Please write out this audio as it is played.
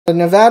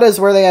Nevada is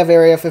where they have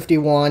Area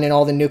 51 and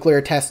all the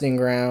nuclear testing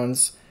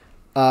grounds.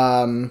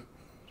 And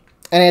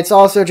it's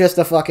also just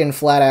a fucking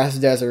flat-ass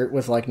desert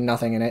with, like,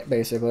 nothing in it,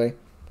 basically.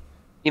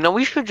 You know,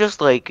 we should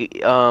just, like,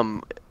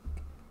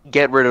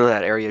 get rid of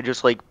that area.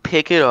 Just, like,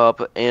 pick it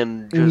up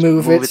and just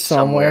move it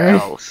somewhere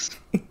else.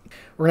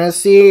 We're gonna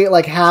see,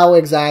 like, how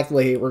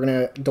exactly we're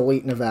gonna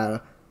delete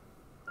Nevada.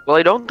 Well,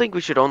 I don't think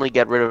we should only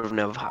get rid of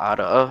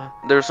Nevada.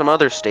 There's some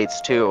other states,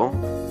 too.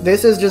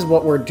 This is just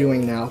what we're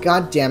doing now.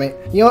 God damn it.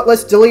 You know what?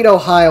 Let's delete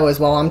Ohio as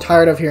well. I'm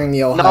tired of hearing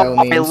the Ohio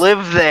memes. I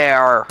live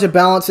there! To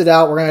balance it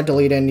out, we're gonna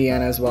delete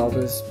Indiana as well.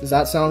 Does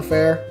that sound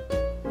fair?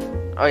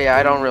 Oh yeah,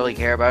 I don't really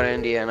care about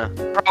Indiana.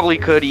 Probably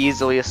could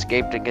easily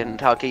escape to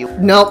Kentucky.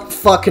 Nope,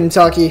 fuck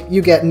Kentucky.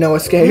 You get no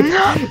escape.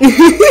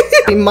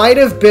 We might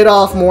have bit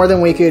off more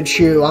than we could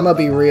chew. I'm gonna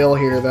be real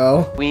here,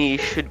 though. We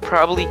should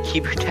probably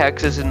keep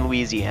Texas and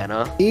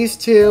Louisiana. These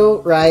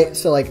two, right?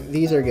 So, like,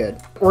 these are good.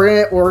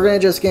 We're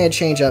gonna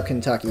change up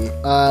Kentucky.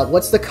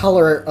 What's the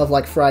color of,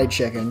 like, fried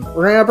chicken?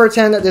 We're gonna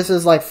pretend that this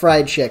is, like,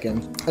 fried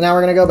chicken. And now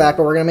we're gonna go back,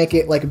 but we're gonna make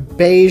it, like,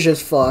 beige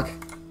as fuck.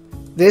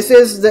 This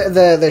is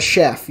the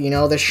chef, you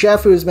know? The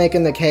chef who's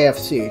making the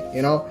KFC,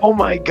 you know? Oh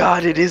my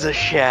god, it is a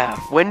chef.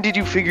 When did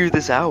you figure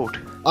this out?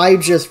 I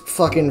just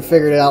fucking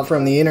figured it out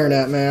from the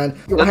internet, man.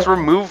 Let's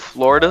remove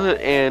Florida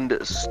and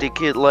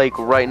stick it, like,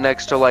 right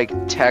next to, like,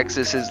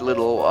 Texas's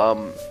little,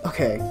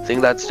 okay. thing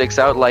that sticks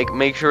out. Like,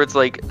 make sure it's,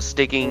 like,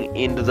 sticking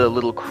into the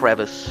little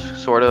crevice,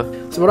 sorta.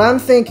 So what I'm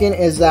thinking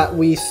is that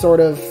we sort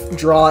of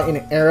draw an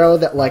arrow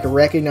that, like,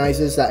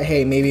 recognizes that,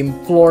 hey, maybe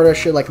Florida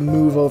should, like,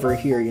 move over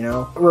here, you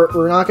know?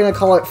 We're not gonna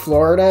call it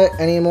Florida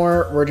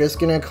anymore. We're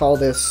just gonna call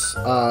this,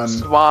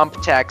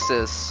 Swamp,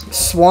 Texas.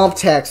 Swamp,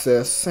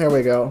 Texas. There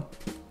we go.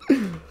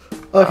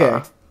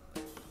 Okay.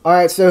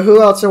 Alright, so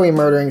who else are we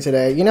murdering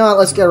today? You know what,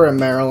 let's get rid of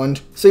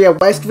Maryland. So yeah,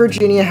 West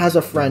Virginia has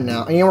a friend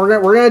now. And you know,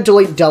 we're gonna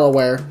delete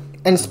Delaware.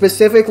 And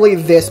specifically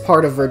this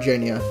part of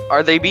Virginia.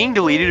 Are they being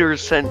deleted or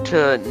sent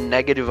to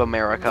Negative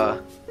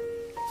America?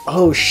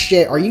 Oh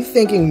shit, are you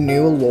thinking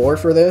new lore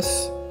for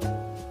this?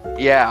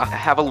 Yeah,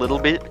 have a little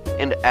bit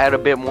and add a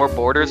bit more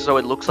borders so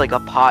it looks like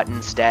a pot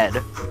instead.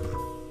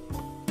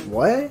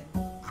 What?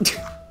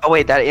 Oh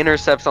wait, that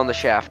intercepts on the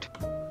shaft.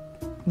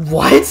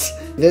 What?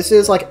 This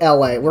is like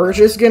LA. We're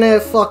just gonna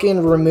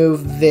fucking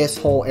remove this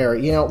whole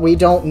area. You know, we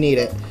don't need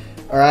it.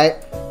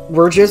 Alright?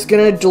 We're just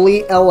gonna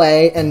delete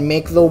LA and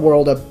make the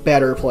world a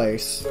better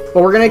place.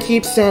 But we're gonna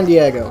keep San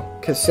Diego,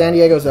 because San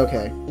Diego's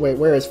okay. Wait,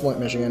 where is Flint,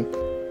 Michigan?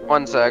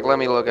 One sec, let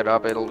me look it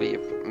up. It'll be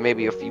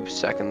maybe a few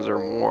seconds or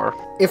more.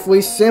 If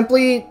we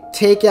simply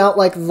take out,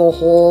 like, the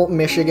whole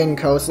Michigan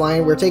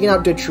coastline, we're taking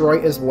out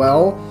Detroit as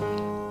well.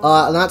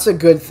 And that's a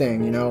good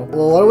thing, you know?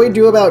 Well, what do we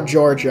do about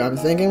Georgia? I'm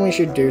thinking we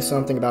should do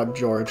something about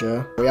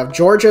Georgia. We have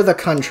Georgia the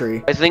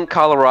country. I think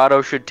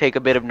Colorado should take a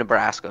bit of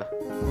Nebraska.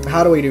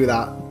 How do we do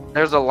that?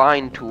 There's a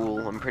line tool,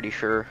 I'm pretty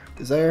sure.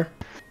 Is there?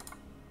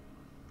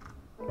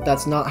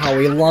 That's not how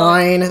we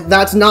line.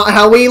 That's not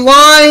how we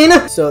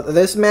line! So,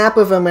 this map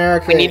of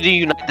America... We need to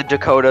unite the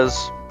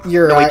Dakotas.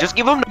 You're right. Wait, just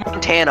give them to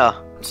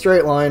Montana.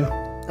 Straight line.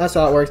 That's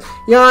how it works.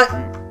 You know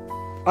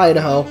what?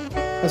 Idaho.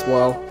 As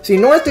well. See,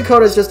 North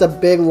Dakota is just a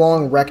big,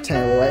 long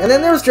rectangle, right? And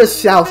then there's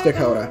just South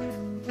Dakota.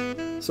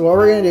 So what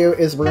we're going to do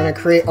is we're going to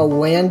create a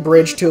land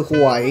bridge to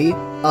Hawaii,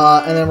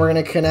 and then we're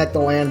going to connect the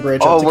land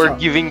bridge up to we're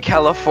giving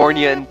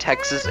California and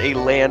Texas a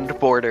land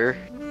border.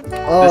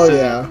 Oh,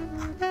 yeah.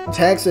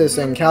 Texas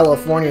and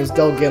California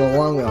still get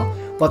along well.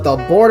 But the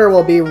border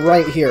will be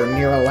right here,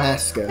 near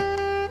Alaska.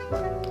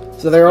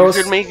 So there You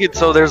should make it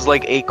so there's,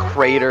 like, a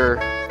crater.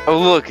 Oh,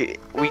 look,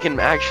 we can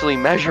actually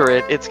measure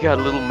it. It's got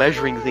little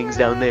measuring things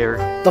down there.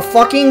 The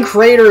fucking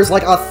crater is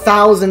like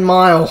 1,000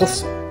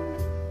 miles.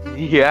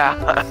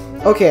 Yeah.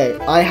 Okay,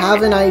 I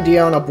have an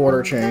idea on a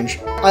border change.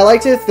 I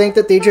like to think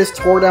that they just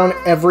tore down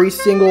every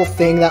single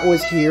thing that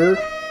was here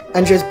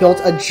and just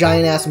built a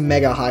giant-ass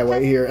mega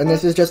highway here. And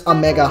this is just a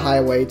mega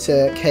highway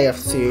to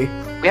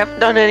KFC. We haven't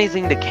done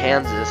anything to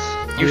Kansas.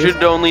 You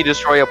should only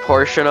destroy a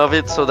portion of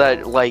it so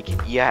that, like,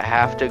 you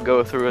have to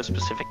go through a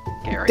specific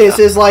area. This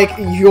is like,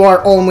 you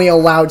are only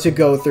allowed to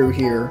go through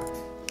here.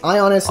 I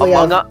honestly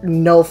have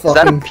no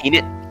fucking... Is that a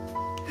peanut?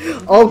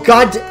 Oh,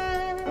 god...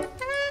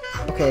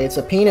 Okay, it's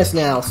a penis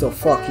now, so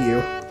fuck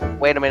you.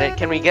 Wait a minute,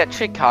 can we get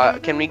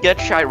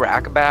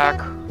Chirac back?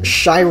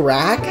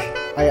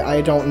 Chirac?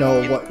 I don't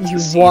know what you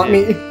want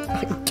me...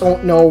 I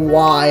don't know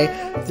why.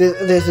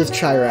 This is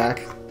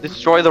Chirac.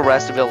 Destroy the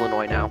rest of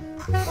Illinois now.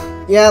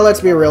 Yeah, let's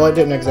be real, it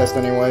didn't exist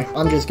anyway.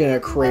 I'm just gonna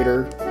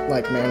crater,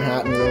 like,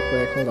 Manhattan real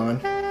quick. Hold on.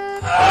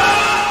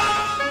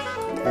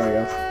 There we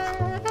go.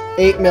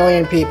 8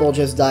 million people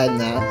just died in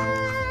that.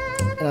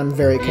 And I'm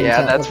very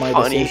content with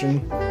my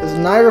decision. Is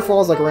Niagara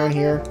Falls, like, around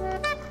here?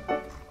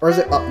 Or is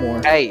it up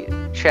more? Hey,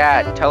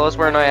 chat, tell us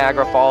where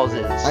Niagara Falls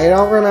is. I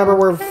don't remember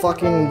where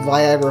fucking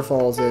Viagra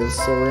Falls is,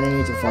 so we're gonna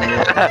need to find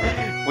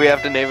it. We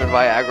have to name it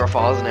Viagra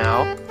Falls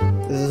now.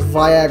 This is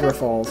Viagra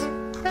Falls.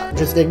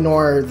 Just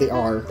ignore the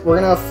R.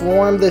 We're gonna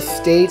form the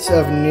states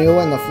of New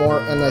and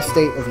the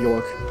state of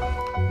York.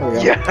 There we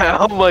go. Yeah,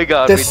 oh my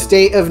god. The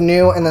state of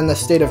New and then the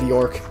state of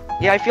York.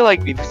 Yeah, I feel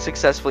like we've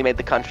successfully made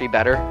the country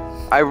better.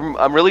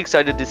 I'm really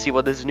excited to see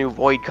what this new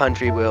void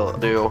country will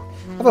do.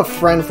 I have a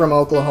friend from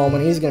Oklahoma,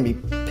 and he's gonna be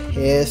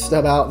pissed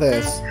about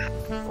this.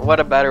 What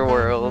a better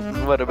world.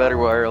 What a better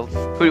world.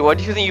 What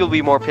do you think you'll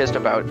be more pissed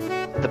about?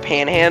 The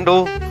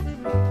Panhandle?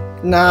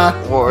 Nah.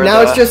 Or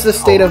now it's just the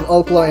state of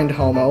Oklahoma and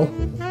Homo.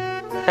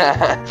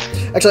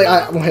 Actually,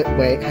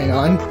 wait, hang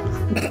on.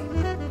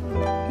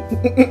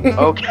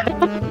 Okay.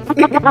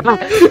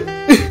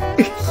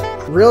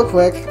 Real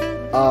quick,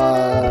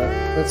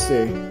 let's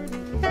see.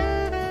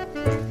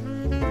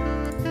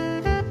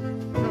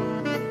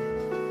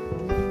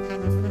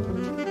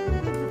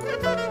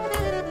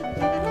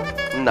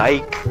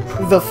 Nike.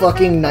 The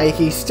fucking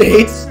Nike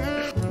states.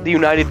 The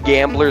United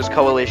Gamblers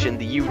Coalition,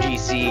 the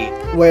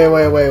UGC.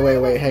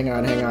 Wait, hang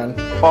on.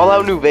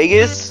 Fallout New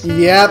Vegas?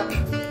 Yep.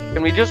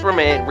 Can we just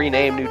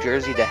rename New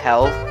Jersey to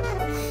hell?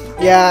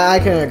 Yeah, I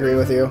can agree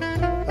with you.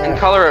 And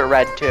color it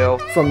red, too.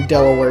 From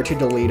Delaware to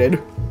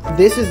deleted.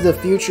 This is the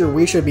future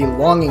we should be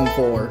longing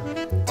for.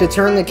 To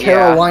turn the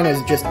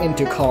Carolinas just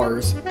into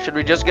cars. Should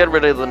we just get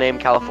rid of the name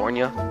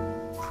California?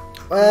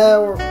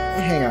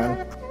 Hang on.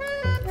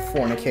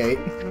 Fornicate.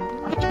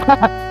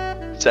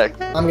 Check.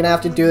 I'm gonna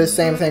have to do the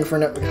same thing for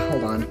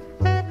hold on.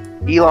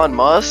 Elon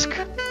Musk?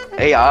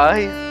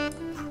 AI?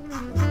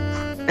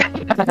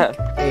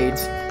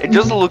 AIDS. It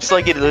just looks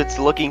like it's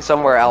looking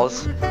somewhere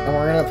else. And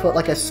we're gonna put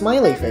like a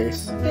smiley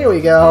face. Here we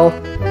go.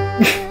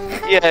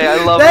 Yeah,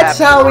 I love That's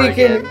how we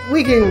again.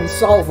 can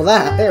solve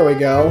that. There we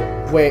go.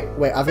 Wait,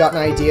 I've got an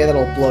idea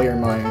that'll blow your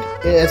mind.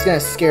 It's gonna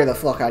scare the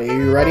fuck out of you.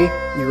 You ready?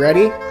 You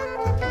ready?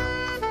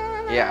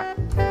 Yeah.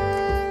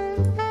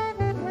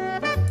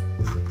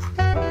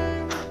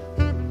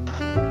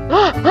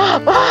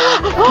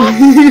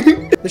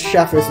 The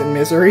chef is in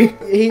misery.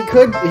 He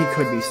could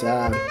be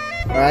sad.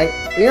 Alright?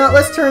 You know what?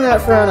 Let's turn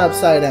that frown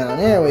upside down.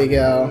 There we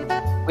go.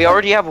 We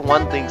already have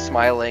one thing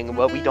smiling,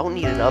 but we don't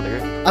need another.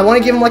 I want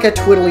to give him like a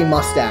twiddly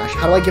mustache.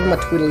 How do I give him a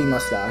twiddly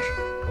mustache?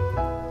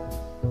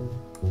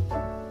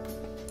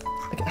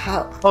 Like,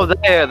 how? Oh,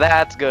 there,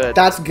 that's good.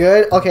 That's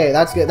good? Okay,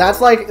 that's good.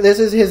 That's like, this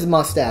is his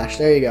mustache.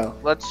 There you go.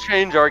 Let's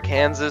change our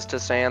Kansas to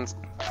Sans.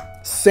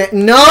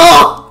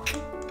 No!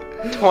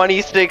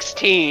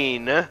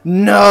 2016.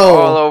 No!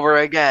 All over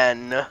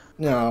again.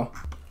 No.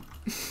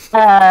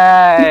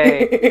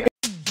 Hey!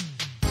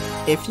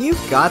 If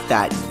you've got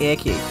that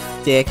icky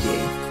sticky,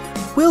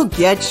 we'll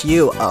get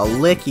you a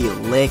licky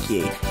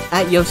licky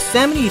at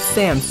Yosemite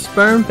Sam's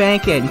Sperm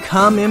Bank and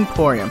Cum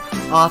Emporium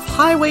off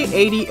Highway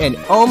 80 in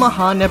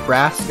Omaha,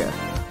 Nebraska.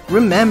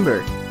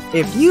 Remember,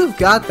 if you've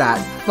got that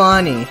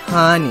funny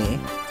honey,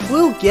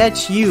 we'll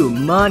get you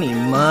money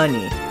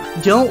money.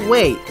 Don't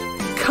wait,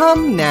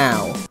 come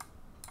now.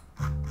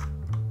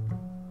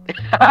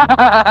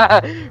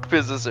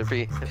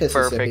 Mississippi.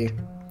 Perfect.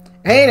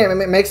 Hey,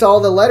 and it makes all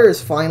the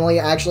letters finally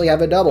actually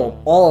have a double.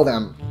 All of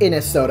them. In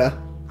a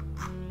soda.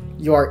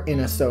 You are in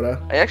a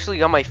soda. I actually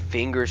got my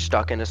finger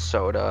stuck in a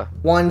soda.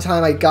 One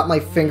time I got my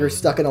finger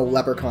stuck in a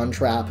leprechaun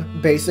trap.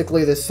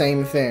 Basically the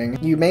same thing.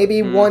 You may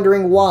be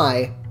wondering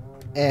why,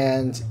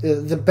 and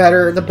the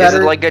better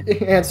like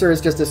answer is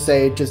just to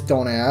say, just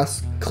don't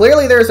ask.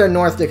 Clearly there's a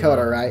North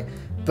Dakota, right?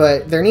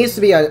 But there needs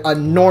to be a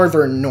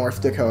northern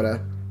North Dakota.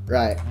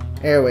 Right.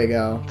 There we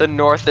go. The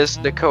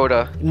Northest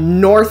Dakota.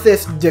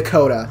 Northest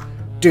Dakota.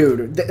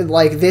 Dude,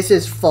 like, this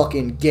is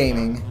fucking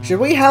gaming. Should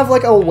we have,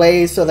 like, a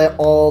way so that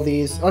all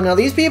these... Oh, no,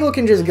 these people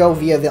can just go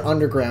via the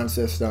underground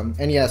system.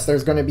 And yes,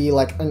 there's gonna be,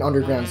 like, an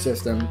underground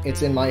system.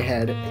 It's in my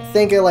head.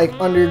 Think of, like,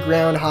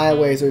 underground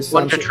highways or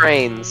something. Bunch of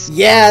trains.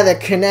 Yeah,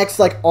 that connects,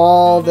 like,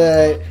 all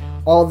the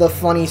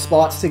funny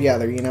spots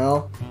together, you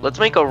know? Let's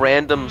make a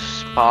random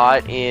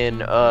spot in,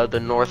 the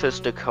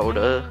Northest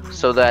Dakota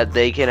so that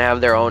they can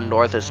have their own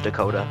Northest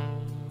Dakota.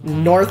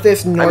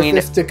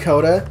 Northest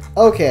Dakota?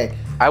 Okay.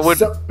 I would.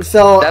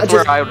 So that's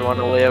where I would want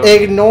to live.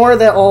 Ignore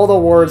that all the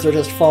words are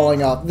just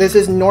falling up. This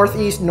is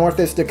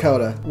Northest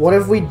Dakota. What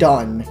have we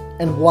done?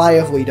 And why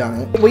have we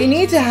done it? We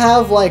need to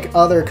have, like,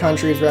 other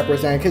countries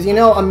represented, because, you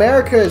know,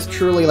 America is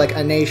truly, like,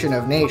 a nation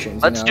of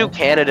nations. Let's do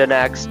Canada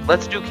next.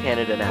 Let's do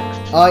Canada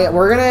next. Oh, yeah,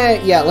 we're gonna,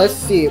 yeah, let's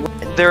see.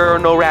 There are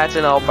no rats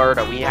in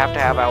Alberta. We have to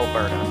have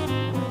Alberta.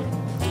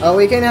 Oh,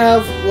 we can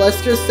have,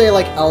 let's just say,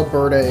 like,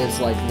 Alberta is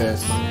like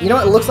this. You know,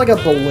 it looks like a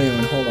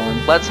balloon. Hold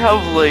on. Let's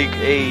have, like,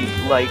 a,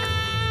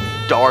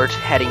 dart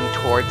heading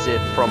towards it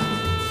from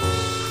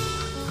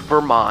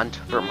Vermont.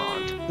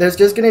 There's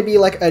just gonna be,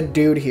 like, a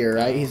dude here,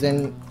 right? He's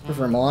in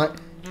Vermont.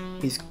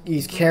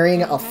 He's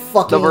carrying a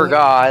fucking... The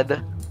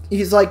God.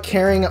 He's, like,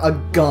 carrying a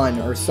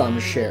gun or some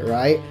shit,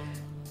 right?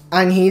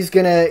 And he's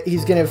gonna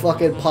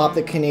fucking pop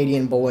the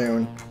Canadian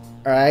balloon,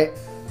 alright?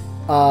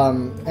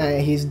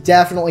 And he's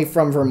definitely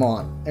from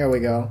Vermont. There we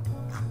go.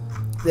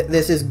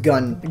 This is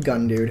Gun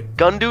Dude.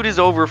 Gun Dude is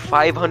over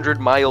 500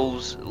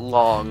 miles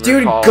long.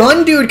 Dude,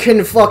 Gun Dude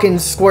can fucking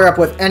square up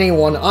with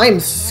anyone. I'm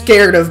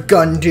scared of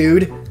Gun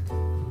Dude.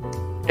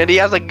 And he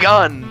has a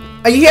gun.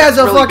 He has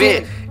a really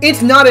fucking... big.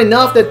 It's not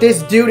enough that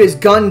this dude is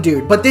Gun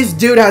Dude, but this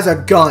dude has a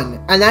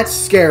gun. And that's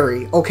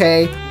scary,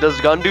 okay?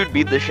 Does Gun Dude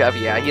beat the chef?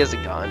 Yeah, he has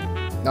a gun.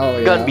 Oh,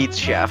 yeah. Gun beats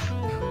chef.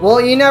 Well,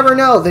 you never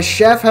know. The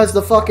chef has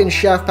the fucking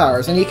chef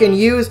powers, and he can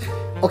use...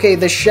 Okay,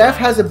 the chef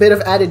has a bit of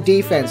added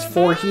defense,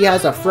 for he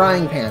has a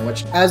frying pan,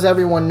 which, as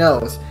everyone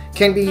knows,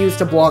 can be used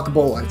to block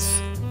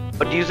bullets.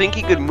 But do you think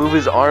he could move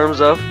his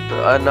arms up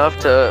enough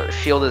to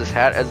shield his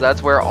hat, as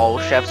that's where all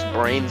chefs'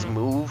 brains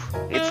move?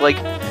 It's like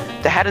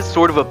the hat is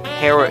sort of a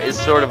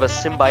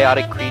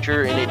symbiotic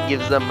creature, and it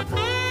gives them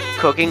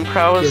cooking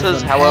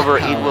prowesses. However,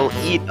 it'll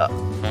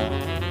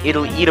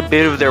eat a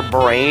bit of their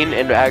brain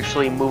and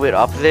actually move it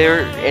up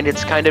there, and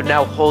it's kind of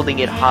now holding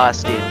it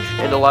hostage.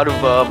 And a lot of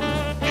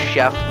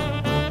chef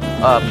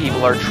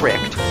people are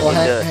tricked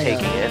into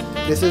taking it.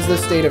 This is the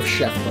state of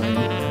chef brain.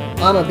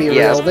 I'ma be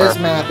real, this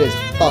map is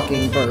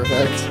fucking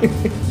perfect.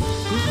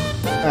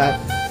 Alright.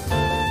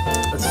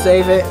 Let's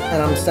save it,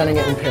 and I'm sending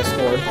it in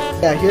Discord.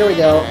 Yeah, here we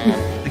go.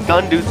 The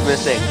gun dude's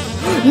missing.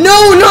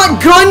 No,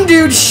 not gun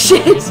dude,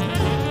 shit!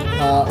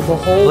 The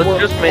whole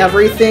world,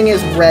 everything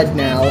is red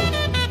now.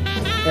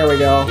 There we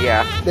go.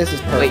 Yeah. This is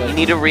perfect. Wait, you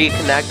need to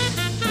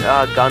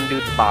reconnect gun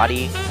dude's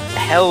body.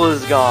 Hell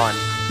is gone.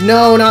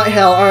 No, not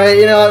hell. Alright,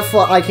 you know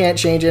what? I can't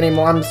change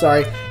anymore. I'm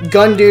sorry.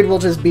 Gun dude will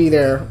just be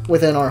there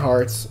within our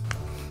hearts.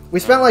 We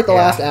spent like the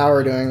last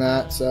hour doing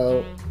that,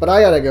 so... But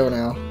I gotta go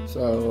now,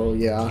 so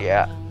yeah.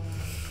 Yeah.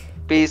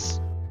 Peace.